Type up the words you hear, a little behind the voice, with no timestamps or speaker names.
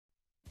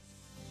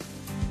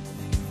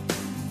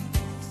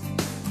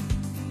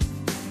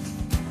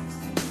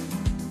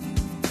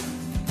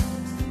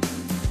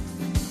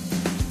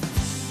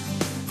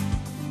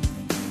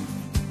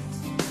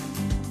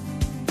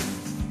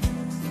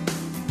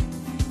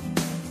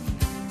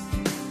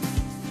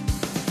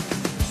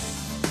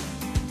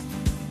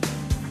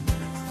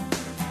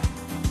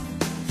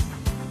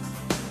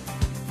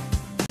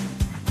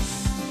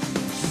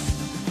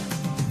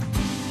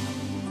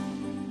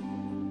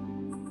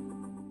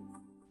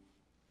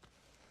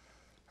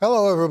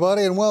Hello,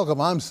 everybody, and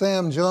welcome. I'm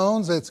Sam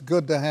Jones. It's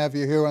good to have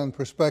you here on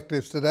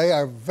Perspectives today.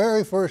 Our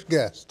very first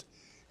guest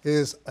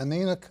is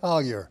Annina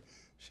Collier.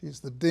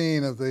 She's the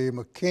Dean of the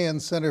McKeon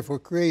Center for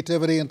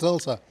Creativity in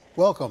Tulsa.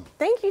 Welcome.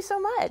 Thank you so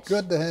much.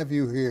 Good to have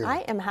you here.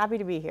 I am happy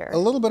to be here. A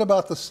little bit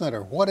about the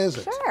center. What is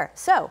it? Sure.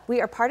 So we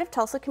are part of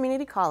Tulsa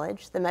Community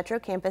College, the Metro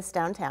campus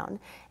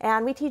downtown,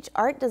 and we teach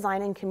art,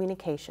 design, and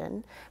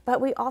communication, but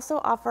we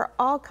also offer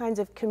all kinds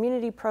of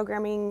community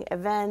programming,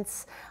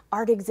 events,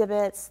 art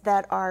exhibits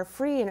that are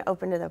free and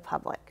open to the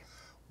public.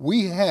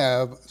 We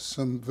have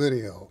some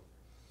video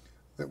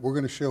that we're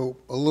going to show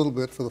a little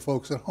bit for the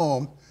folks at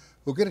home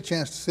who'll get a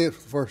chance to see it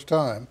for the first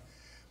time,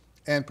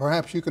 and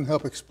perhaps you can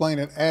help explain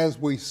it as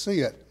we see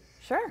it.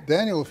 Sure.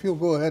 Daniel, if you'll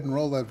go ahead and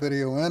roll that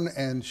video in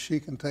and she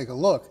can take a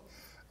look.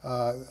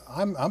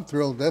 I'm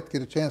thrilled to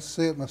get a chance to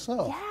see it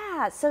myself.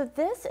 Yeah, so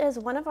this is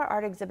one of our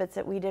art exhibits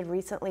that we did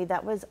recently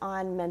that was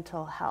on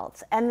mental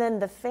health. And then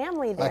the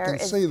family there I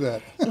can see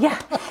that.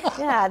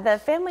 Yeah, the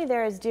family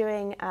there is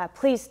doing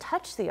Please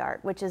Touch the Art,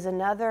 which is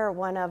another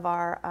one of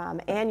our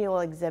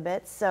annual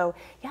exhibits. So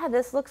yeah,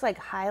 this looks like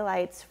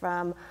highlights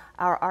from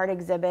our art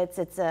exhibits.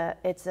 The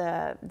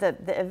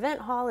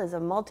event hall is a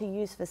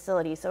multi-use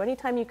facility. So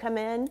anytime you come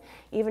in,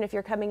 even if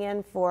you're coming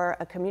in for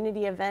a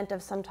community event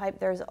of some type,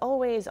 there's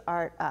always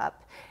art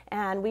up.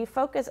 And we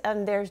focus,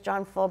 and there's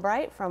John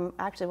Fulbright from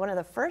actually one of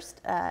the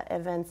first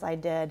events I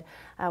did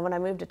when I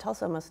moved to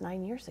Tulsa almost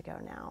 9 years ago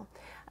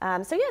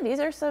now. So yeah,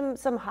 these are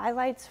some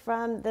highlights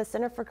from the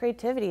Center for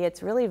Creativity.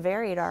 It's really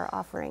varied, our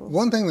offerings.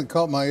 One thing that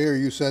caught my ear,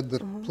 you said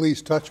that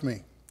please touch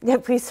me. Yeah,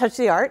 please touch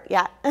the art,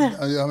 yeah.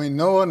 I mean,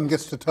 no one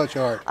gets to touch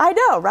art. I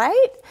know,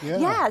 right?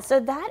 Yeah, so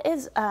that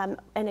is an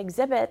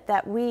exhibit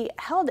that we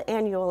held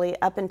annually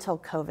up until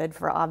COVID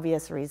for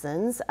obvious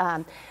reasons.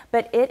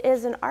 But it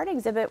is an art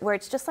exhibit where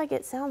it's just like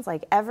it sounds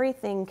like.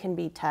 Everything can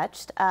be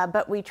touched,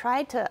 but we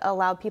try to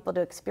allow people to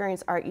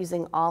experience art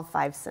using all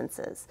 5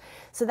 senses.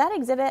 So that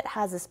exhibit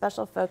has a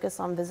special focus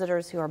on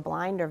visitors who are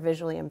blind or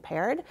visually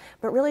impaired,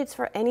 but really it's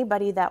for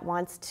anybody that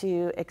wants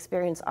to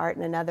experience art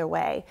in another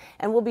way.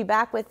 And we'll be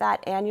back with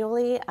that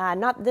annually,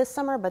 not this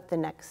summer, but the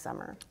next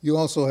summer. You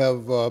also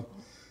have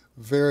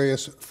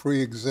various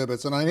free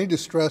exhibits, and I need to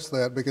stress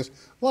that because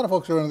a lot of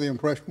folks are under the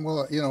impression,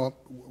 well, you know,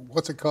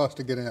 what's it cost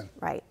to get in?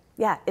 Right.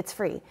 Yeah, it's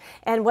free.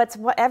 And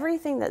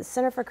everything that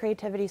Center for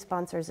Creativity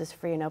sponsors is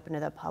free and open to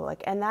the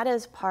public. And that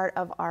is part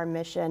of our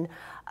mission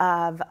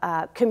of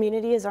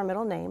community is our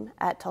middle name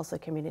at Tulsa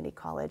Community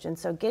College. And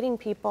so getting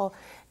people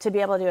to be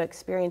able to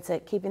experience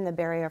it, keeping the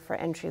barrier for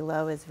entry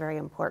low is very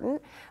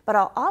important. But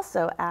I'll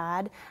also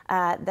add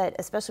that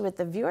especially with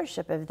the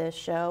viewership of this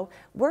show,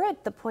 we're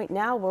at the point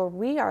now where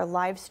we are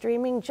live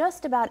streaming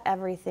just about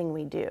everything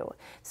we do.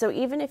 So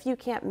even if you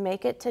can't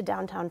make it to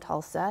downtown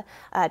Tulsa,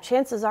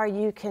 chances are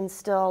you can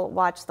still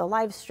watch the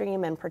live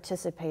stream and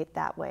participate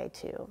that way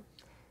too.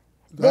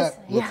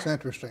 That looks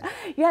interesting.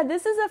 Yeah,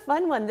 this is a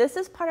fun one. This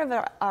is part of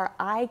our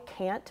I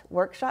Can't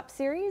workshop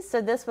series.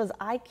 So this was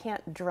I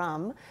Can't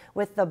Drum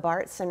with the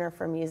Bart Center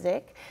for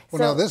Music.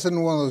 Well, now this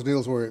isn't one of those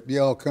deals where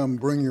y'all come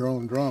bring your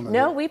own drum.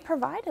 No, we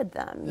provided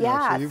them.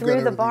 Yeah, so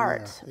through the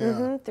Bart,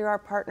 through our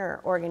partner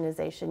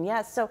organization.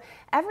 Yes, so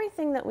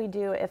everything that we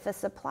do, if a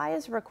supply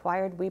is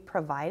required, we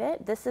provide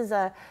it. This is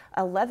a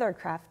leather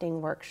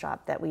crafting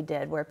workshop that we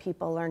did where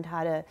people learned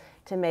how to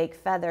make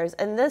feathers.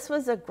 And this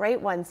was a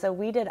great one. So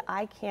we did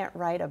I Can't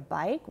Ride a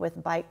Bike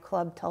with Bike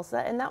Club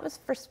Tulsa. And that was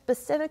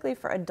specifically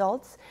for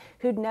adults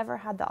who'd never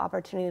had the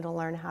opportunity to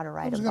learn how to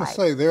ride a bike. I was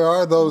going to say, there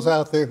are those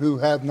out there who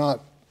have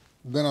not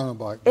been on a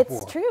bike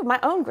before. It's true. My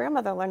own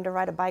grandmother learned to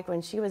ride a bike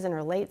when she was in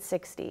her late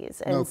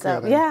 60s. And no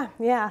so, kidding.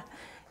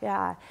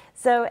 Yeah.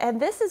 So,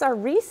 and this is our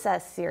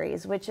Recess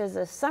series, which is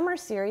a summer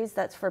series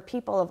that's for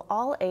people of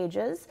all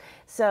ages.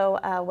 So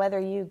whether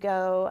you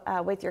go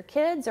with your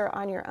kids or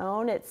on your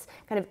own, it's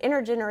kind of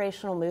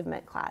intergenerational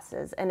movement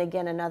classes. And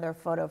again, another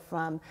photo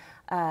from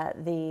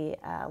the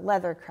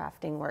leather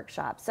crafting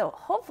workshop. So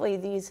hopefully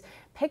these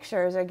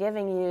pictures are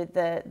giving you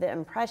the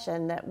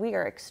impression that we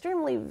are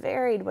extremely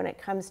varied when it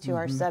comes to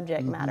our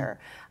subject matter.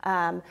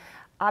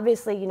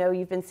 Obviously, you know,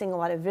 you've been seeing a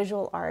lot of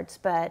visual arts,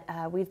 but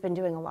we've been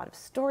doing a lot of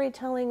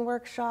storytelling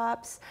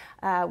workshops.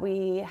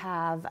 We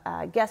have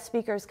guest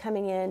speakers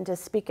coming in to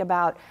speak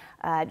about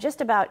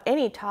just about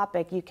any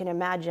topic you can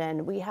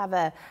imagine. We have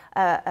a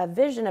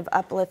vision of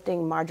uplifting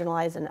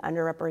marginalized and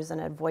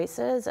underrepresented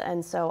voices,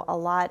 and so a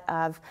lot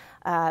of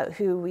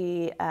who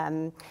we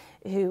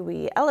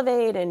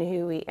elevate and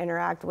who we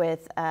interact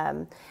with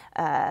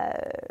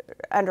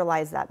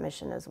underlies that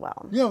mission as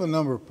well. You have a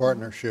number of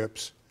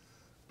partnerships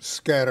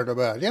scattered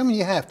about. I mean,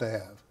 you have to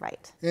have.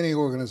 Right. Any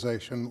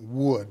organization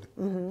would,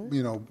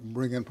 you know,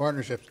 bring in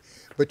partnerships.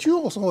 But you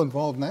also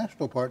involve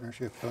national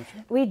partnerships, don't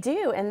you? We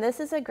do, and this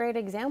is a great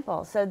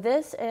example. So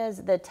this is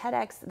the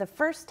TEDx, the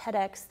first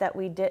TEDx that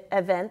we did,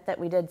 event that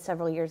we did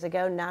several years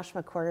ago. Nash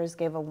McQuarters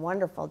gave a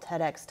wonderful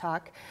TEDx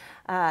talk.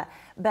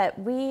 But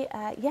we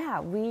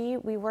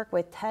work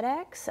with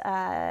TEDx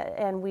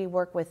and we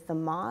work with The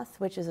Moth,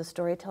 which is a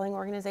storytelling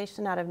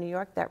organization out of New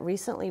York that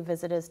recently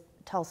visited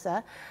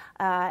Tulsa,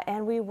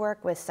 and we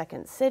work with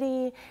Second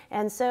City.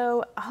 And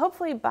so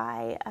hopefully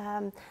by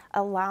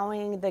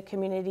allowing the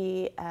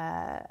community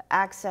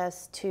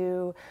access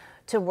to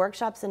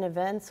workshops and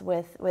events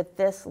with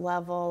this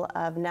level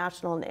of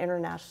national and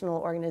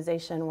international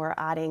organization, we're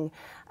adding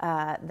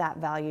that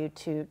value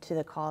to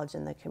the college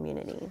and the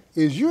community.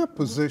 Is your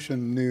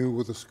position new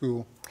with the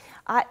school?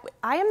 I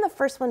am the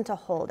first one to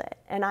hold it,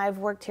 and I've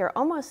worked here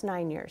almost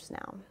 9 years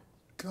now.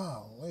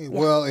 Golly, Yeah.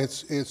 well,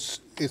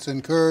 it's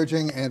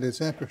encouraging and it's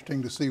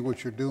interesting to see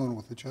what you're doing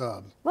with the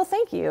job. Well,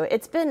 thank you.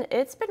 It's been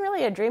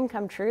really a dream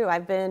come true.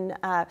 I've been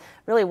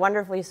really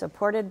wonderfully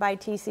supported by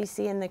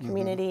TCC in the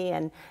community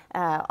and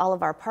all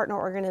of our partner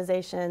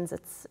organizations.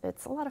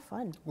 It's a lot of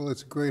fun. Well,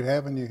 it's great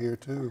having you here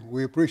too.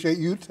 We appreciate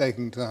you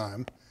taking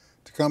time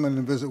to come in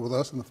and visit with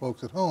us and the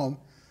folks at home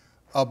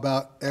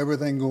about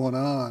everything going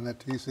on at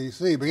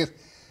TCC, because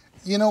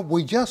you know,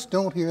 we just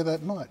don't hear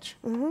that much.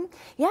 Mm-hmm.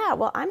 Yeah,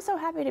 well, I'm so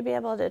happy to be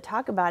able to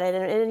talk about it.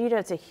 And you know,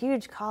 it's a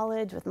huge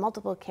college with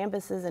multiple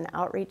campuses and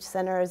outreach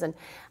centers. And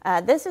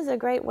this is a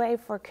great way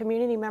for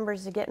community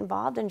members to get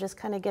involved and just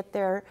kind of get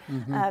their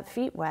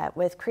feet wet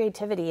with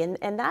creativity.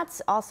 And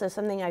that's also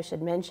something I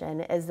should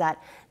mention, is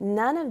that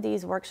none of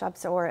these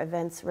workshops or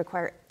events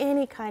require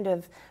any kind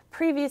of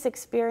previous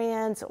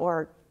experience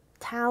or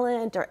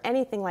talent or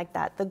anything like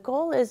that. The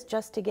goal is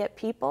just to get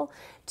people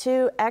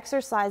to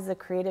exercise the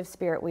creative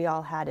spirit we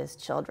all had as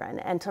children,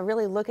 and to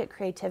really look at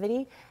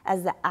creativity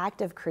as the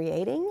act of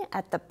creating,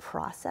 at the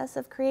process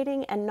of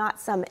creating, and not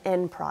some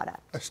end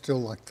product. I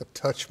still like the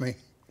touch me.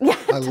 Yeah,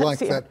 I like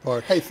that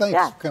part. Hey,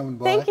 thanks for coming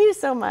by. Thank you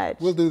so much.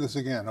 We'll do this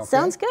again, okay?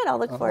 Sounds good. I'll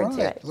look forward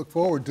to it. Look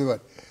forward to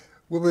it.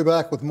 We'll be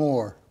back with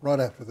more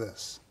right after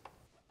this.